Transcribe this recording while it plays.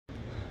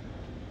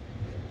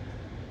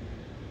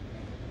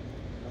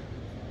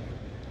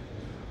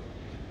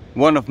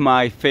One of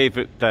my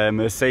favourite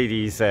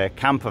Mercedes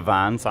camper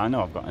vans. I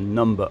know I've got a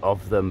number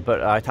of them,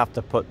 but I'd have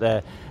to put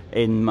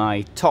in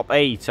my top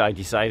 8 I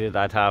decided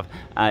I'd have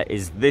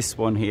is this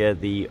one here,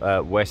 the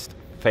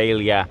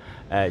Westfalia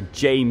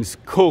James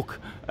Cook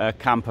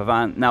camper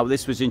van. Now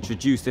this was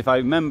introduced, if I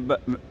remember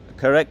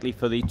correctly,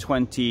 for the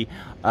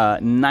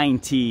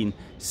 2019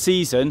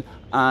 season,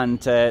 and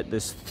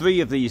there's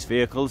 3 of these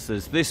vehicles.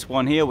 There's this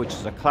one here, which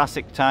is a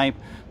classic type.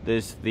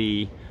 There's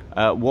the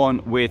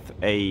one with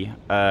a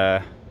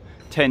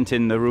tent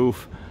in the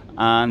roof,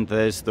 and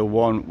there's the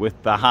one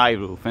with the high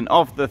roof. And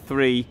of the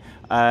 3,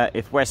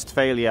 if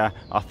Westfalia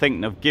are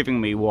thinking of giving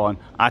me one,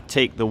 I'd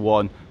take the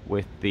one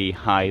with the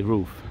high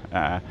roof.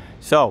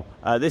 So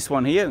this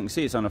one here, you can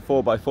see it's on a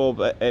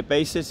 4x4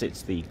 basis.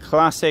 It's the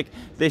classic.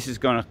 This is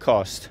going to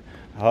cost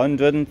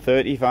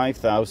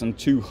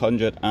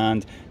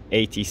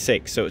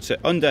 135,286. So it's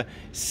under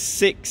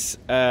 6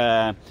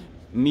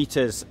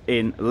 meters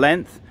in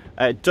length.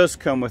 It does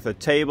come with a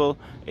table.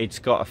 It's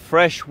got a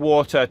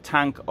freshwater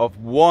tank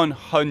of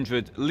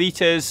 100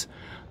 litres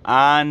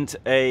and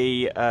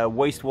a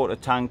wastewater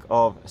tank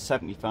of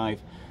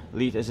 75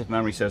 litres, if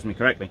memory serves me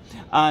correctly.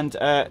 And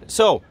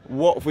so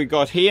what have we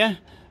got here?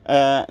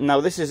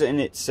 Now this is in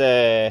its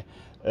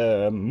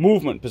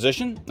movement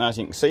position, as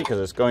you can see,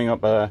 because it's going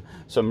up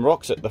some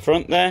rocks at the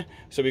front there.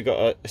 So we've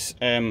got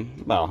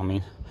well, I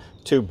mean,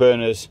 2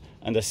 burners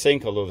and a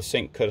sink, although the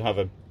sink could have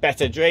a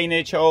better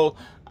drainage hole.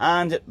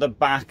 And at the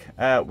back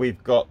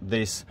we've got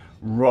this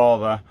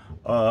rather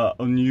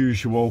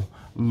unusual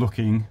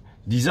looking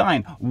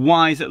design.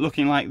 Why is it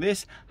looking like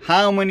this?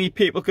 How many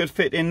people could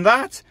fit in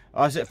that?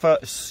 Or is it for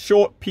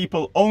short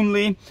people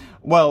only?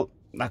 Well,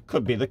 that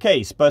could be the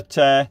case, but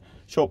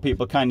short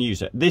people can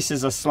use it. This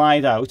is a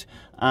slide out,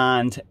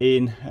 and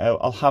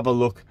I'll have a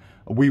look,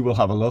 we will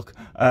have a look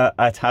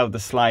at how the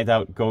slide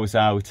out goes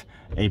out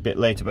a bit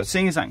later. But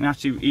seeing as I can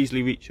actually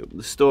easily reach up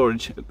the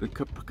storage at the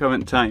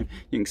current time,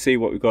 you can see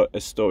what we've got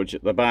as storage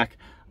at the back,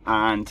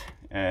 and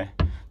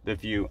the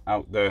view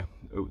out the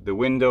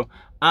window,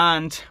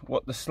 and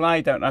what the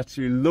slide out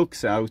actually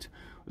looks like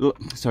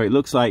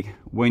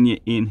when you're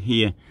in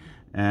here,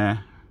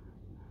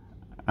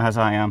 as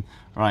I am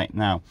right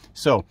now.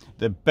 So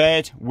the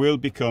bed will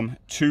become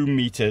 2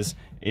 meters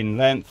in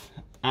length,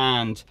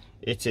 and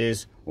it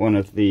is one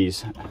of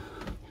these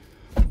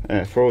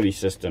Frawley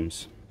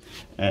systems.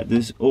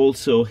 There's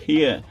also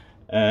here,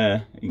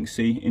 you can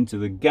see into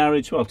the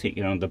garage. Well, I'll take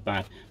you around the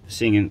back,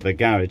 seeing into the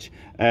garage.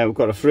 We've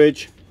got a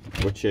fridge,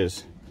 which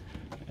is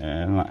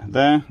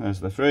there's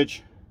the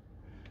fridge,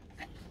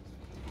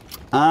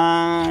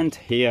 and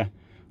here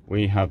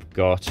we have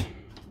got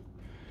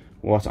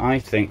what I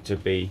think to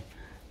be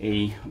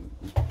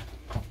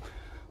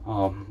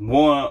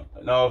one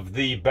of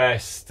the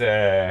best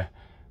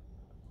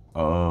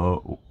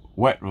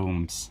wet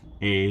rooms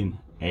in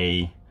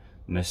a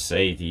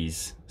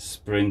Mercedes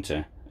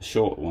Sprinter, a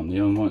short one.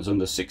 The other one's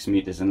under 6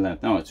 meters in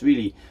length. Now it's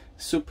really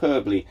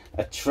superbly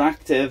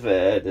attractive.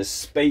 There's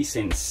space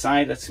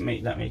inside.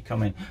 Let me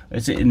come in.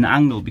 It's in an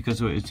angle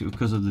because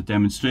of the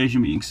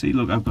demonstration, but you can see,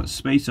 look, I've got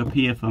space up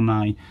here for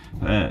my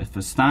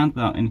for stand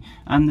belt, and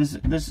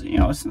there's you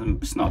know,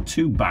 it's not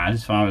too bad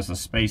as far as the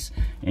space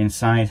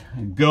inside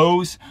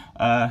goes.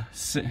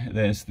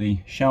 There's the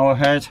shower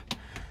head,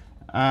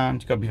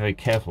 and you've got to be very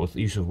careful with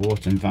the use of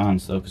water in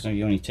vans though, because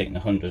you're only taking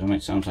 100. I mean,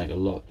 it sounds like a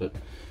lot, but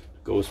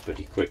it goes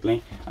pretty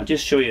quickly. I'll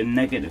just show you a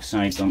negative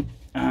side though.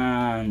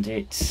 And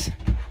it's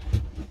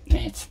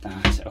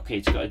that. Okay,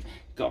 it's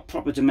got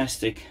proper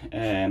domestic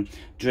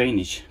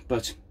drainage,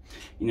 but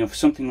you know, for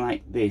something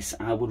like this,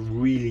 I would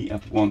really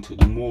have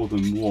wanted more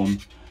than one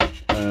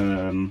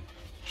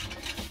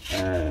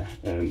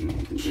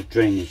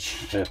drainage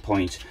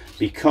point,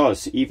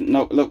 because even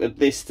look at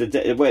this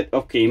today.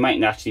 Okay, you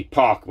might actually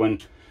park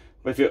but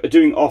if you're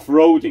doing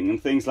off-roading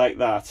and things like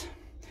that,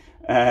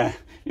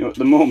 you know, at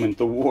the moment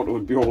the water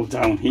would be all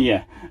down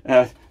here.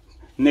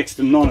 Next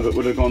to none of it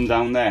would have gone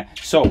down there.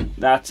 So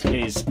that's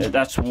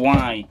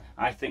why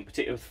I think,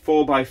 particularly with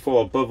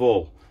 4x4 above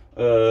all,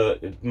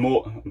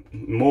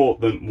 more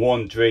than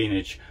one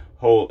drainage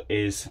hole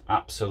is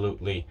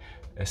absolutely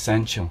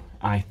essential,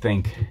 I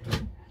think.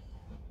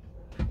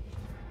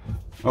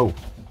 Oh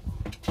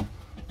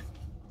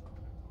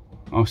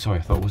sorry,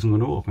 I thought it wasn't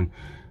going to open.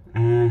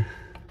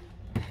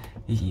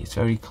 It's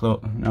very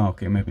close. No,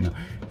 okay, maybe not.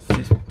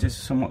 It's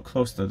just somewhat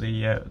close to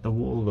the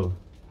wall though.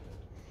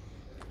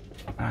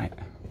 Right.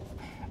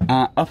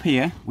 Up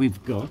here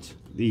we've got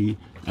the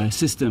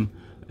system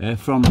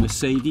from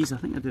Mercedes. I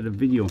think I did a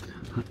video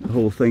the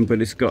whole thing,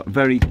 but it's got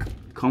very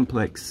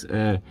complex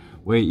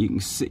where you can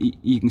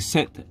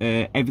set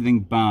everything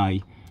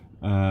by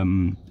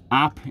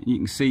app. You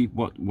can see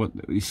what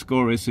the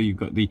score is. So you've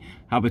got the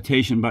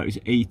habitation battery is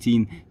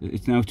 18.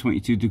 It's now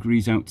 22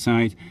 degrees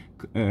outside.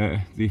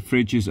 The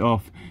fridge is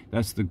off.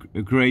 That's the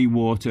grey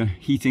water.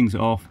 Heating's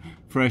off.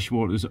 Fresh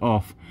water's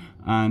off,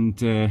 and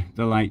the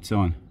light's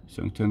on.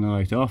 So turn the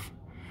light off.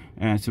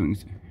 So here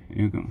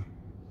we go.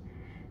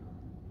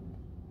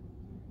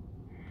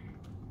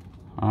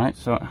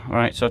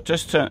 Alright, so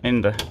just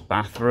in the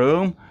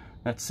bathroom,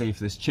 let's see if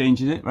this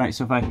changes it. Right,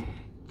 so if I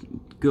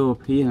go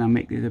up here and I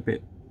make it a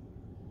bit,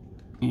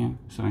 yeah,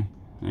 sorry,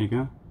 there you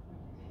go.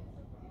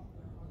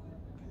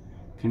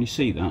 Can you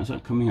see that? Is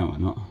that coming out or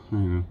not? There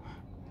you go.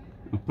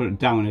 I'll put it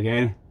down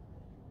again.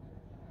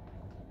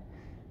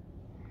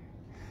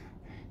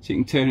 So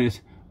you can turn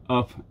it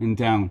up and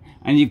down.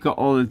 And you've got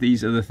all of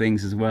these other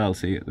things as well.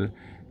 So you got the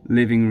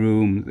living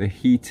room, the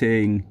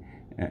heating,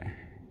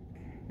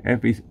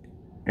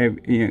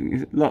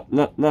 you know,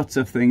 lots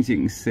of things you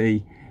can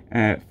see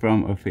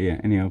from up here.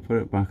 Anyway, I'll put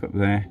it back up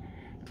there,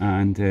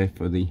 and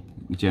for the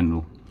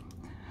general.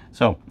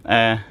 So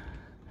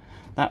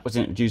that was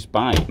introduced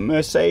by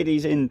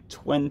Mercedes in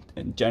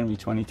January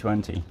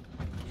 2020.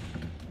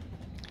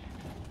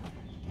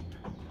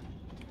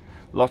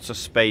 Lots of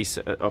space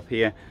up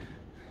here.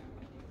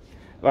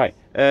 Right,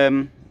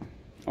 oh,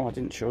 I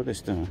didn't show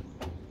this, did I?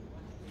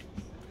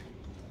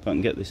 If I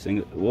can get this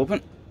thing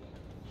open.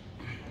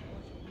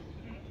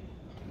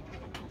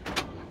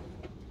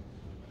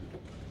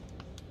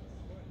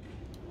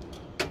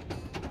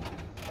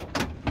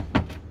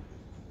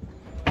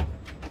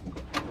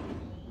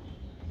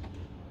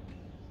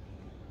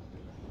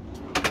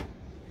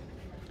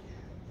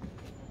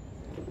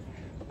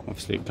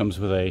 Obviously it comes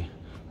with a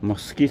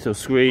mosquito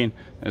screen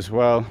as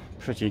well,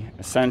 pretty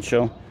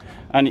essential.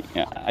 And you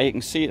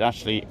can see it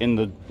actually in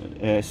the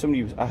I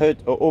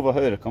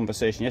overheard a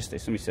conversation yesterday.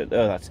 Somebody said,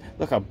 "Oh,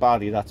 look how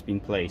badly that's been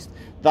placed."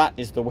 That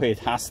is the way it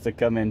has to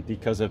come in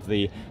because of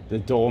the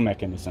door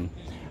mechanism.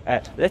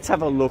 Let's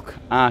have a look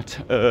at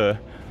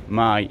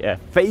my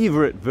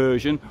favorite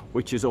version,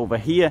 which is over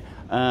here,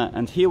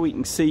 and here we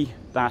can see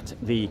that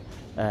the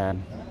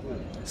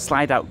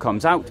slide out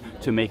comes out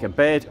to make a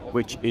bed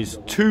which is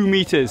 2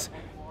 meters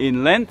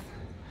in length.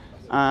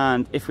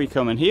 And if we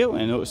come in here,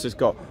 we notice it's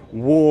got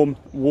warm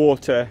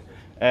water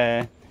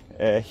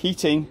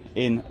heating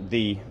in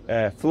the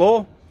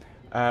floor.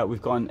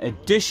 We've got an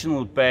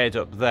additional bed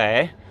up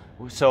there,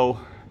 so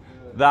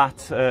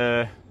that's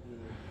why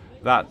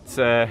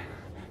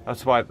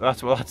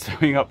that's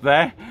doing up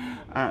there.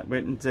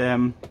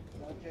 And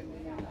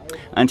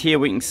here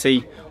we can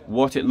see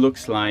what it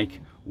looks like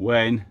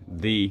when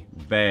the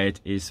bed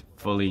is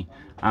fully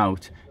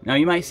out. Now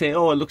you might say,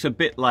 oh, it looks a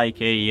bit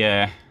like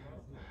a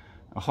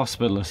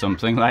hospital or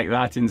something like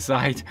that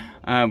inside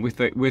with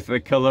the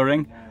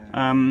colouring,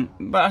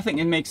 but I think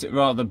it makes it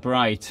rather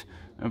bright.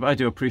 But I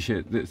do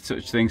appreciate that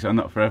such things are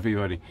not for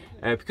everybody.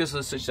 Because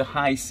there's such a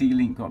high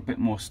ceiling, got a bit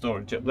more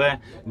storage up there.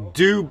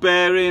 Do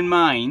bear in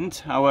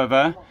mind,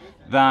 however,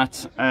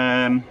 that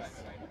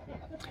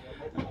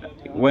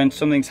when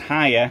something's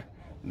higher,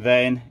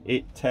 then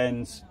it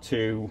tends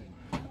to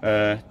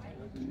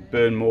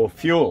burn more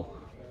fuel.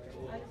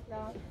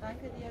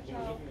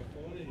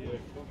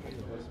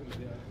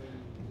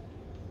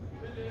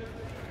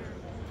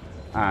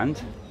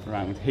 And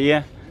around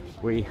here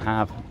we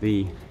have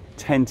the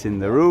tent in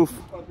the roof.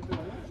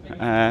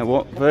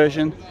 What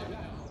version?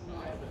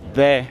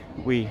 There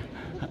we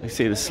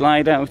see the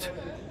slide out.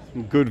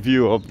 Good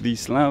view of the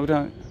slide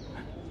out.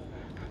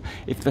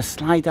 If the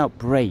slide out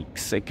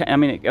breaks, okay, I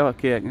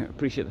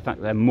appreciate the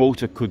fact that a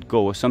motor could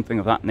go or something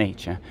of that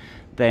nature,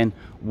 then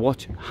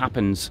what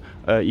happens,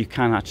 you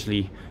can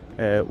actually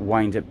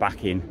wind it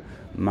back in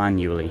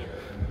manually.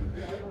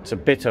 It's a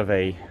bit of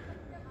an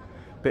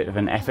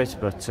effort,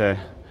 but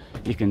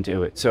you can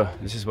do it. So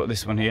this is what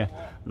this one here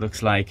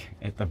looks like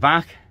at the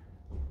back.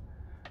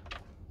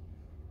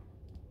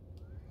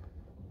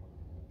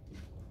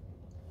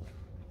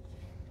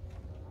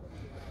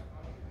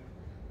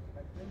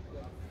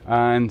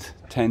 And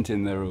tent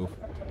in the roof.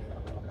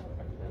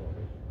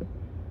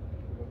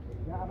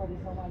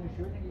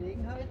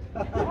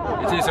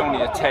 It is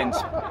only a tent,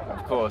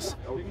 of course.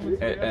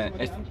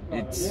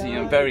 It's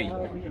very,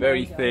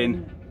 very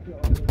thin,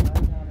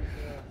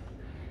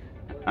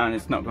 and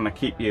it's not going to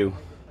keep you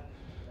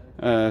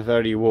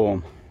very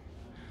warm.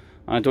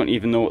 I don't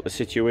even know what the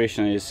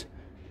situation is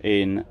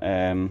in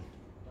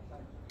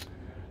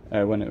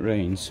when it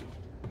rains.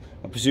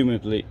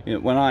 Presumably,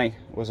 when I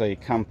was a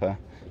camper,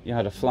 you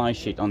had a fly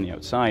sheet on the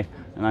outside,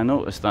 and I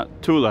noticed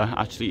that Tula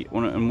actually,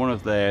 in one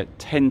of their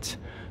tent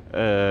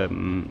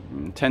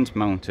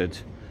mounted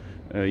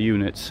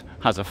units,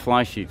 has a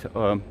fly sheet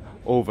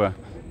over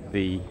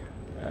the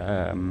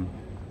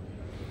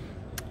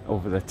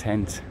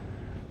tent.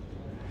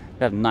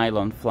 They have a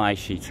nylon fly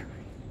sheet.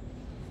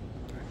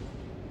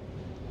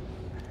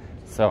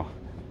 So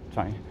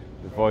try to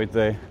avoid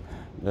the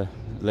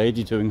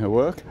lady doing her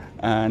work,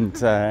 and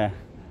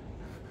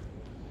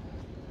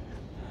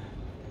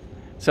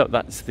so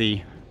that's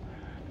the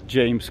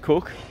James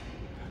Cook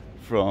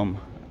from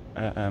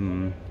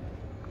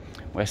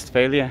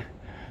Westfalia,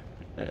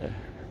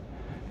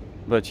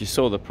 but you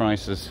saw the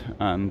prices,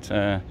 and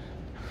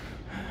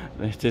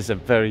it is a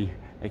very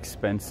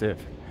expensive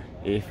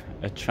if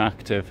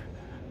attractive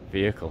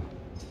vehicle.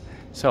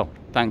 So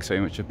thanks very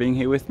much for being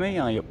here with me.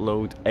 I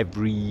upload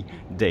every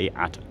day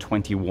at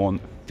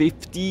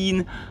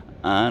 21:15,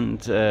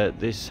 and I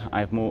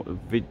have more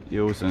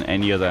videos than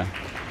any other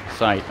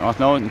site. Oh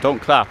no, don't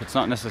clap, it's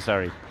not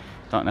necessary.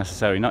 Not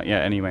necessarily, not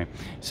yet anyway.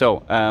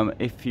 So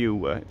if you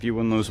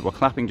want those that were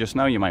clapping just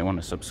now, you might want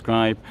to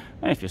subscribe,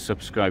 and if you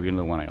subscribe you'll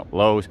know when I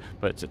upload.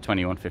 But it's at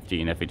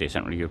 21:15 every day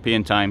Central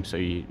European time, so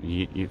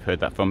you've heard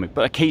that from me.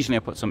 But occasionally I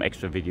put some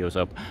extra videos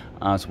up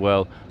as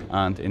well,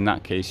 and in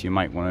that case you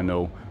might want to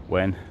know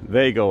when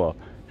they go up.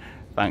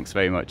 Thanks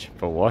very much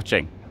for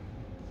watching.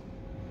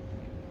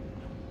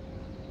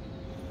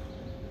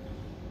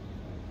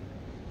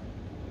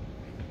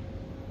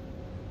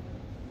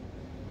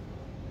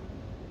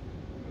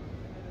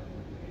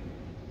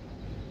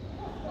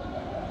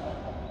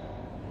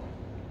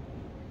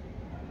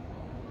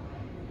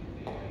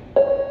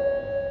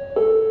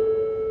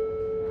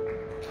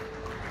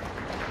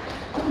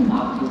 Guten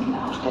Morgen, liebe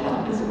Aussteller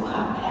und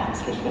Besucher.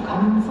 Herzlich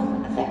willkommen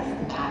zum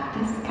 6. Tag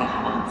des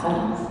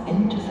Caravan-Salons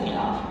in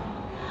Düsseldorf.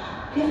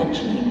 Wir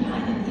wünschen Ihnen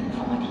einen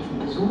informativen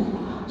Besuch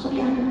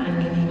sowie einen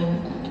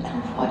angenehmen und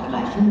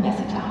erfolgreichen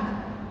Messetag.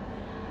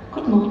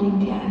 Good morning,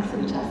 dear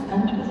exhibitors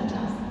and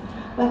visitors.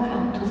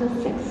 Welcome to the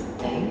 6th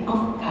day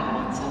of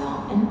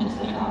Caravan-Salon in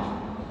Düsseldorf.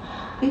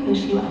 We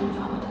wish you an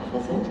informative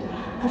visit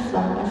as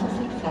well as a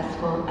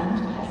successful and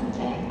pleasant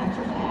day at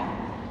the fair.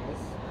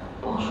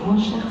 Bonjour,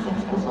 chers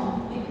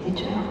exposants et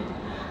visiteurs.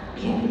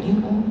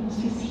 Bienvenue au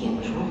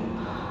 6e jour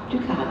du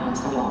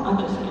Caravan-Salon à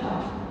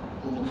Düsseldorf.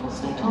 Nous vous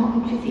souhaitons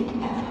une visite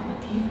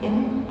informative et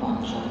une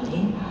bonne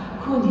journée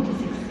con di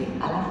succès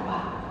à la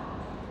fois.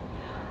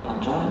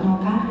 Buongiorno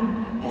cari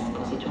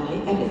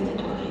espositori e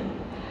visitatori.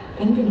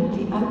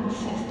 Benvenuti al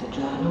 6°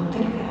 giorno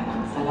del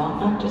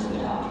Caravan-Salon a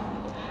Düsseldorf.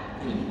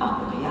 Vi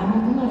auguriamo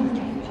una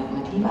visita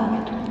informativa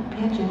ed un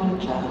piacevole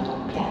giorno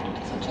pieno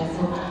di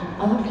successo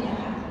alla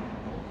fiera.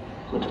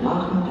 Guten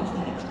Morgen, beste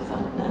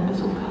Exposanten und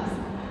Besucher.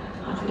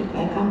 Hartelijk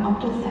welkom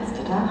op de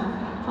 6e dag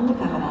van de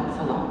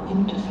Caravan-Salon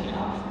in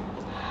Düsseldorf.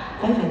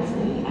 Wij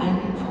wensen u een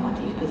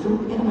informatief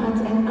bezoek, evenals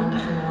een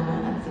aangename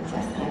en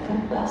succesrijke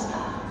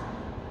beursdag.